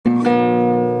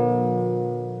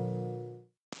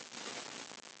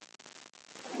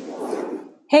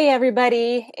Hey,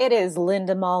 everybody. It is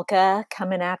Linda Malka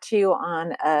coming at you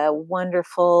on a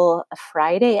wonderful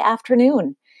Friday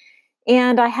afternoon.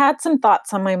 And I had some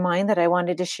thoughts on my mind that I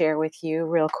wanted to share with you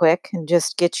real quick and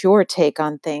just get your take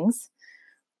on things.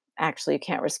 Actually, you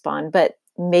can't respond, but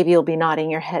maybe you'll be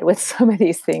nodding your head with some of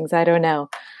these things. I don't know.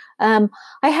 Um,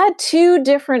 I had two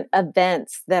different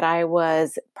events that I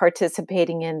was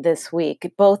participating in this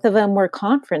week. Both of them were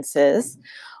conferences.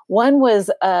 One was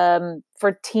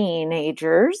for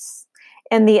teenagers,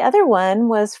 and the other one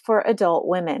was for adult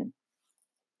women.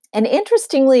 And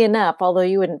interestingly enough, although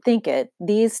you wouldn't think it,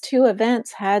 these two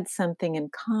events had something in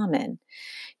common.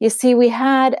 You see, we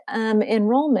had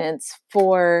enrollments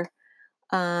for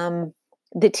um,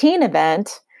 the teen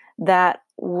event that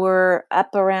were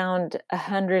up around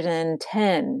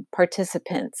 110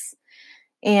 participants.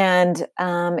 And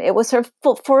it was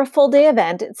for a full day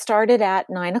event. It started at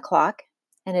 9 o'clock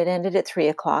and it ended at 3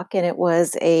 o'clock. And it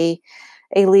was a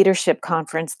leadership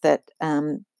conference that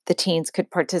the teens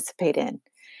could participate in.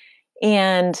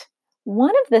 And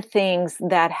one of the things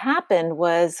that happened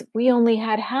was we only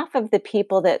had half of the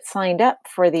people that signed up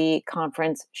for the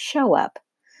conference show up.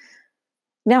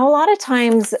 Now, a lot of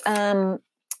times, I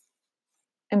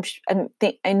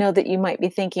know that you might be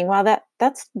thinking, "Well,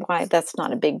 that's why that's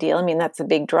not a big deal." I mean, that's a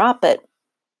big drop, but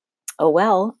oh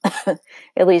well.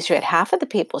 At least you had half of the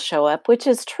people show up, which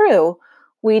is true.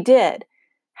 We did.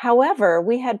 However,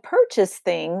 we had purchased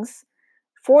things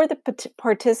for the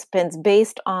participants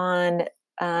based on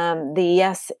the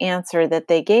yes answer that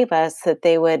they gave us that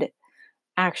they would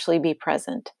actually be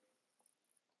present.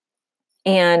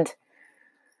 And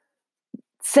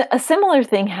a similar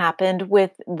thing happened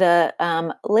with the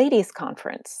ladies'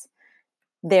 conference.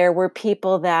 There were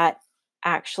people that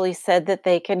actually said that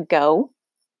they could go,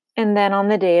 and then on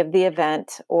the day of the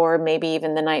event, or maybe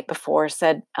even the night before,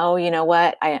 said, "Oh, you know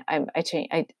what? I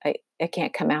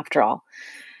can't come after all."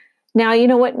 Now, you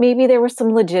know what? Maybe there were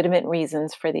some legitimate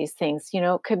reasons for these things.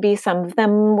 It could be some of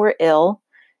them were ill.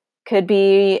 Could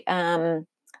be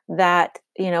that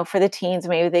for the teens,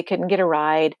 maybe they couldn't get a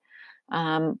ride.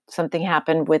 Something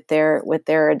happened with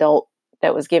their adult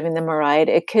that was giving them a ride.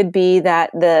 It could be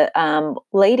that the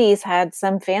ladies had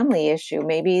some family issue.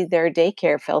 Maybe their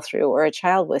daycare fell through or a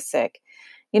child was sick.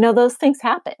 Those things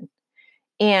happen.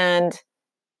 And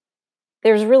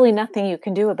there's really nothing you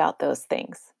can do about those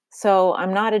things. So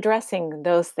I'm not addressing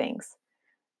those things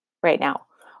right now.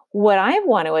 What I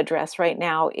want to address right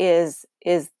now is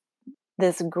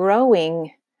this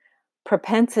growing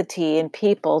propensity in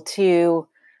people to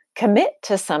commit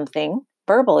to something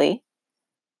verbally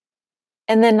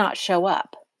and then not show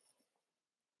up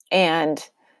and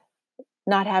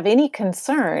not have any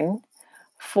concern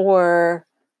for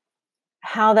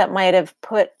how that might have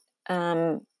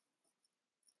um,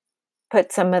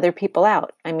 put some other people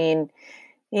out. I mean,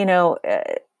 you know,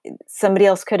 uh, somebody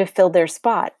else could have filled their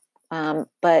spot.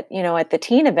 But at the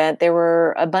teen event, there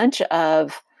were a bunch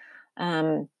of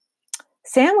um,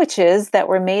 sandwiches that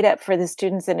were made up for the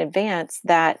students in advance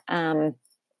that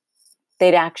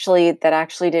that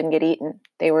actually didn't get eaten.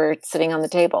 They were sitting on the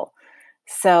table.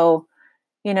 So,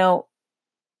 you know,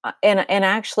 and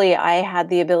actually, I had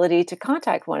the ability to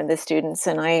contact one of the students,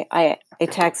 and I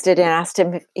texted and asked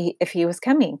him if he was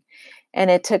coming, and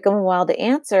it took him a while to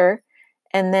answer,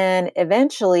 and then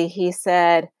eventually he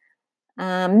said,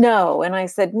 "No," and I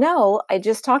said, "No, I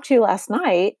just talked to you last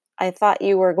night. I thought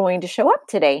you were going to show up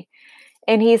today,"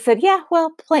 and he said, "Yeah,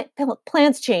 well,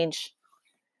 plans change.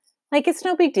 Like it's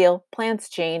no big deal. Plans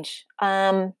change.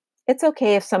 It's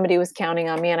okay if somebody was counting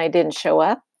on me and I didn't show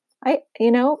up.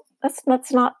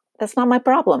 That's not my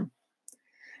problem.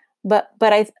 But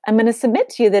I'm going to submit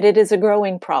to you that it is a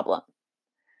growing problem.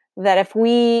 That if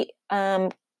we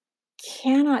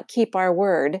cannot keep our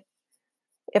word,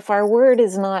 if our word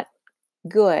is not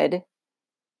good,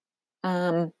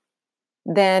 um,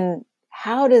 then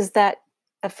how does that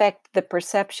affect the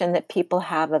perception that people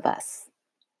have of us?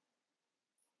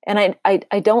 And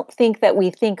I don't think that we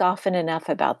think often enough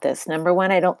about this. Number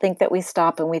one, I don't think that we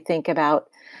stop and we think about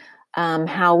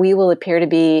how we will appear to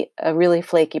be a really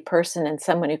flaky person and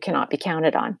someone who cannot be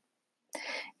counted on.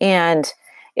 And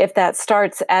if that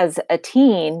starts as a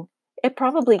teen, it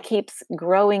probably keeps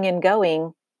growing and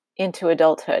going into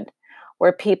adulthood,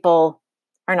 where people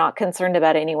are not concerned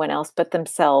about anyone else but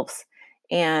themselves.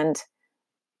 And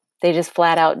they just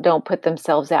flat out don't put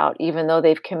themselves out, even though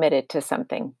they've committed to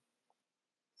something.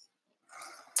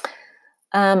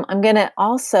 I'm going to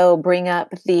also bring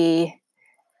up the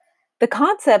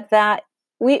concept that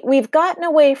we've gotten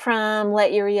away from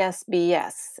let your yes be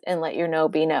yes and let your no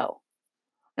be no.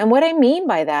 And what I mean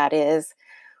by that is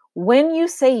when you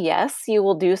say yes, you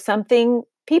will do something,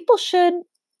 people should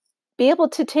be able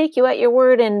to take you at your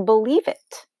word and believe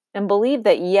it, and believe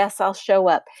that, yes, I'll show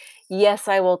up. Yes,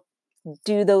 I will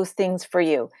do those things for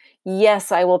you.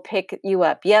 Yes, I will pick you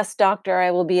up. Yes, doctor,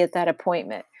 I will be at that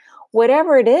appointment.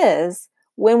 Whatever it is,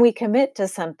 when we commit to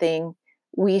something,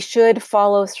 we should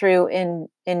follow through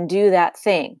and do that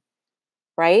thing,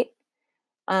 right?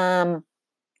 Um,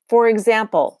 for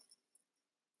example,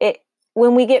 it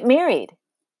when we get married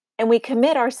and we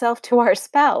commit ourselves to our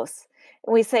spouse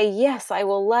and we say, yes, I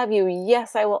will love you.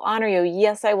 Yes, I will honor you.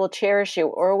 Yes, I will cherish you,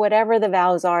 or whatever the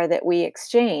vows are that we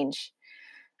exchange.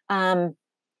 Um,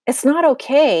 it's not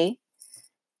okay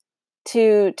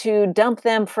to dump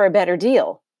them for a better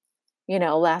deal,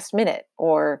 last minute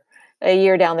or a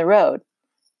year down the road.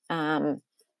 Um,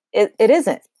 it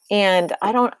isn't, and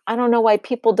I don't know why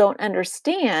people don't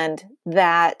understand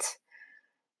that.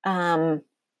 Um,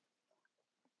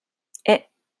 it,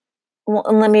 well,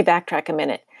 and let me backtrack a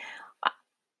minute. I-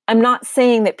 I'm not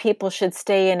saying that people should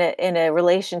stay in a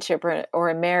relationship or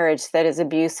a marriage that is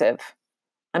abusive.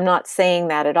 I'm not saying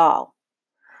that at all.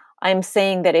 I'm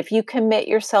saying that if you commit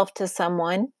yourself to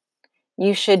someone,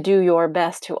 you should do your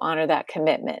best to honor that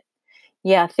commitment.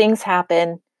 Yeah, things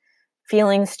happen,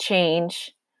 feelings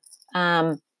change,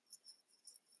 um,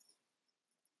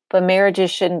 but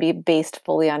marriages shouldn't be based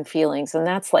fully on feelings. And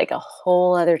that's like a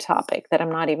whole other topic that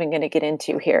I'm not even going to get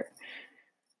into here.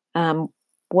 Um,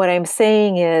 what I'm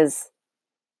saying is,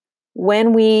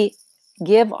 when we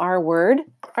give our word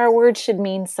should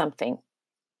mean something.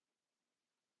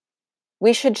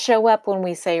 We should show up when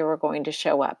we say we're going to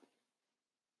show up.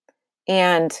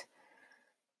 And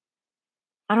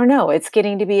I don't know, it's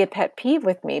getting to be a pet peeve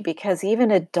with me because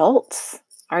even adults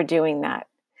are doing that.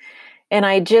 And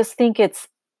I just think it's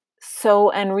so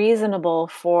unreasonable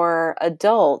for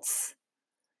adults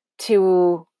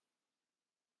to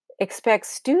expect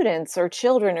students or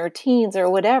children or teens or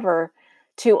whatever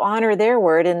to honor their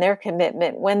word and their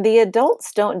commitment when the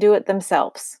adults don't do it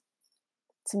themselves.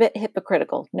 It's a bit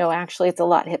hypocritical. No, actually, it's a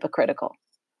lot hypocritical.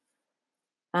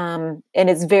 And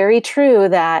it's very true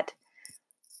that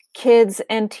kids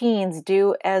and teens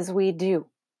do as we do,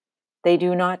 they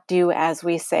do not do as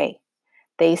we say.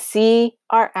 They see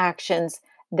our actions,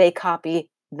 they copy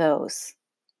those.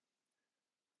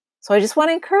 So I just want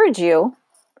to encourage you,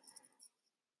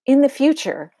 in the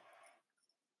future,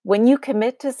 when you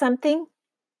commit to something,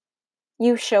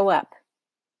 you show up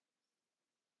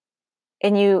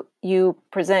and you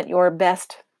present your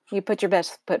best, you put your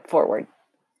best foot forward.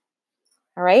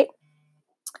 All right?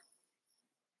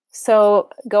 So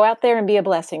go out there and be a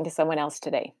blessing to someone else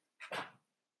today.